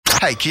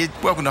Hey kid,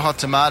 welcome to Hot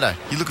Tomato.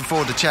 You looking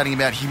forward to chatting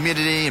about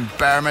humidity and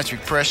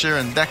barometric pressure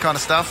and that kind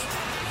of stuff?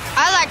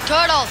 I like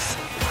turtles.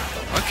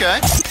 Okay.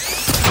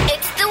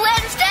 It's the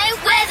Wednesday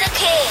Weather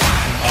Kid.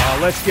 Oh,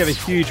 let's give a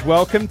huge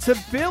welcome to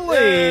Billie.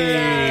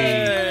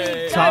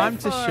 Yay. Time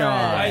to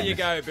shine. There you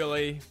go,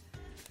 Billie.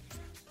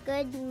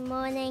 Good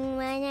morning,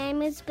 my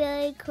name is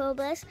Billie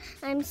Kurblis.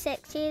 I'm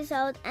 6 years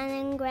old and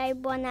in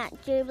grade 1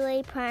 at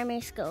Jubilee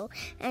Primary School.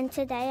 And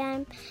today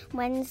I'm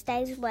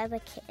Wednesday's Weather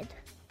Kid.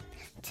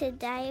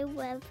 Today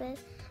weather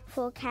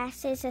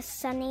forecast is a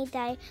sunny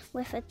day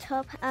with a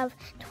top of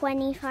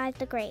 25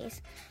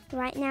 degrees.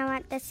 Right now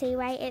at the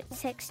Seaway it's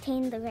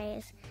 16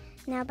 degrees.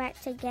 Now back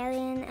to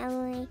Gillian,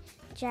 Emily,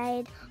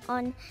 Jade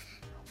on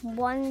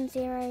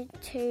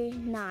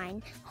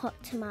 1029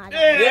 Hot Tomato.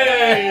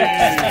 Yay!